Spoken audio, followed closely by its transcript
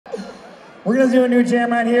We're gonna do a new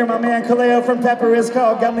jam right here. My man Kaleo from Pepper is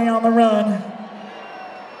called Got Me on the Run.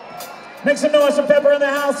 Make some noise for Pepper in the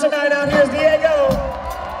house tonight. Out here's Diego.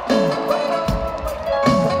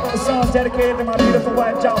 The song's dedicated to my beautiful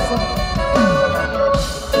wife, Jocelyn.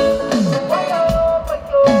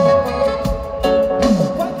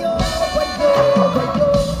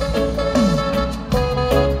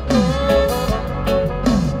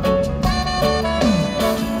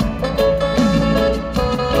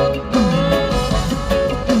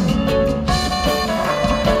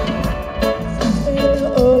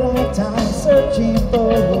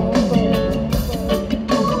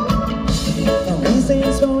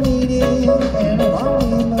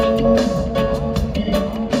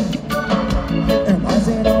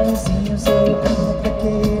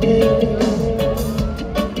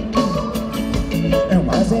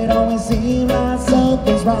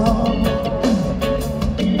 Wrong.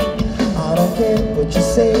 I don't care what you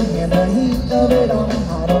say in the heat of it all.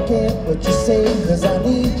 I don't care what you say, cause I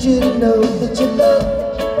need you to know that your love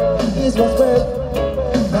is what's worth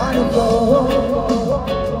fighting for.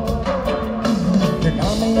 You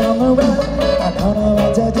got me on the run, I don't know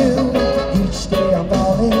what to do. Each day I'm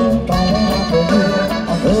falling out for you.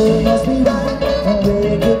 I know it must be right, no way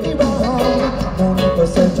it could be wrong. No need for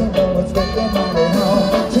searching for what's working on it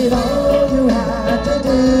home. Did all you have to do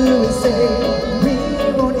is say, we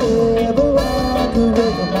won't ever walk away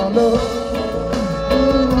from our love.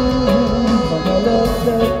 From our love.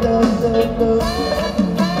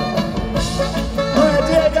 Alright,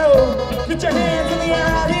 Diego, get your hands in the air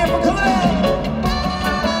out here for Kaleo.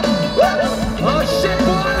 Oh shit,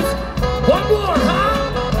 boys! One more, huh?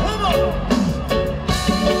 One more!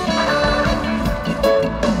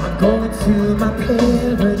 I'm going to my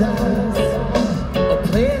paradise, a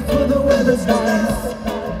place where the weather's nice.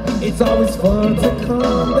 It's always fun to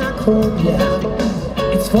come back home,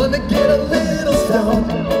 yeah. It's fun to get a little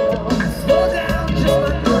stoned. I slow down just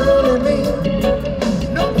like girl and me.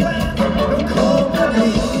 No plan, no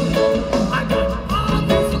company. I got all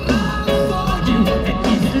this love for you, and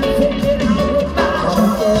if you forget how to I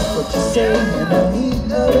don't care what you say in the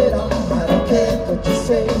heat of it all. I don't care what you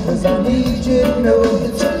say, cause I need you to know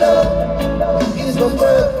that your love is what's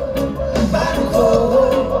worth fighting for.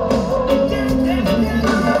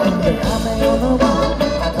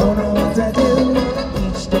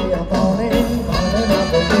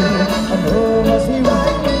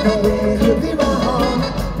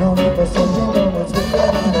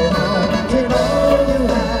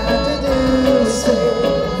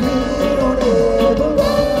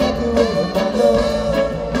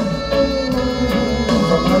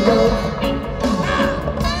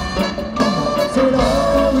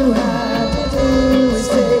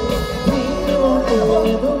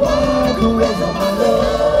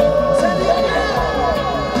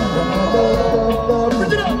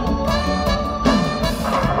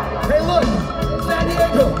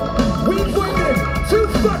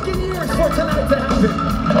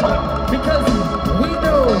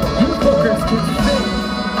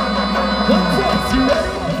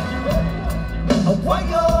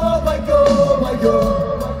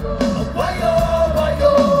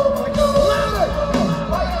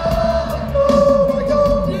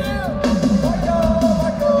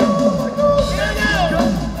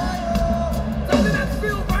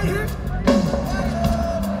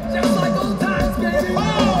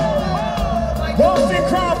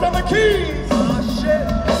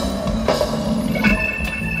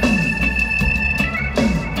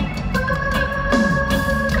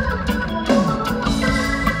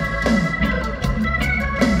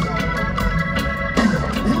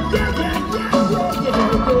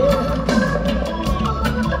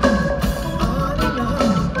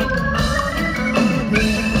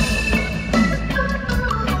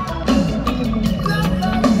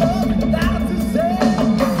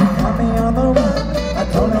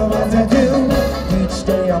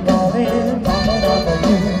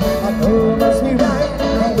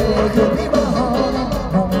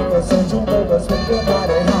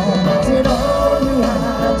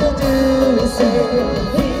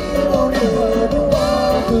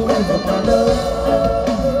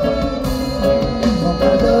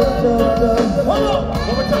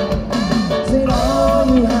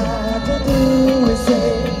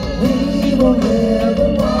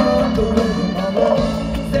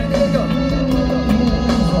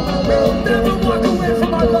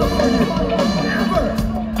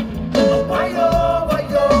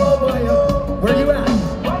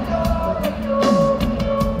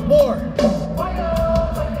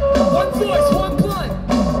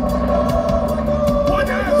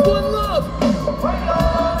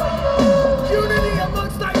 Unity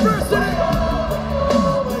amongst diversity.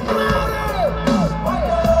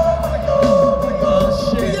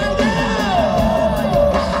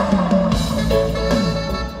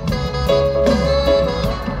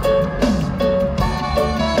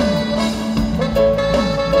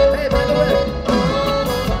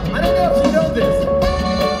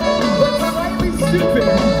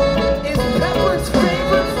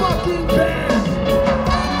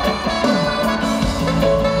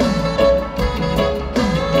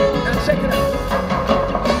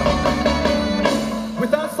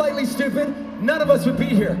 us would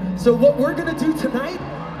be here. So what we're gonna do tonight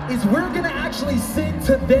is we're gonna actually sing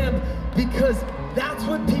to them, because that's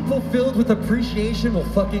what people filled with appreciation will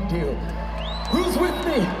fucking do. Who's with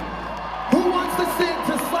me? Who wants to sing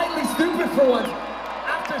to Slightly Stoopid for once?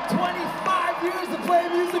 After 25 years of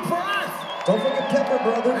playing music for us. Don't forget Pepper,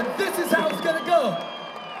 brother. And this is how it's gonna go.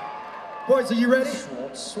 Boys, are you ready?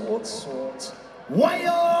 Swords.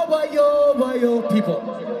 Why-yo, why-yo, why-yo, people.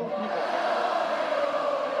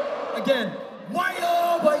 Again.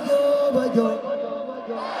 Why-yo, why-yo, why-yo.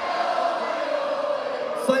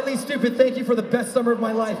 Slightly Stoopid, thank you for the best summer of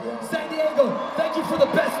my life. San Diego, thank you for the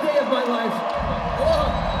best day of my life.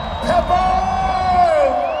 Aloha.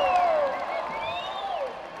 Pepper!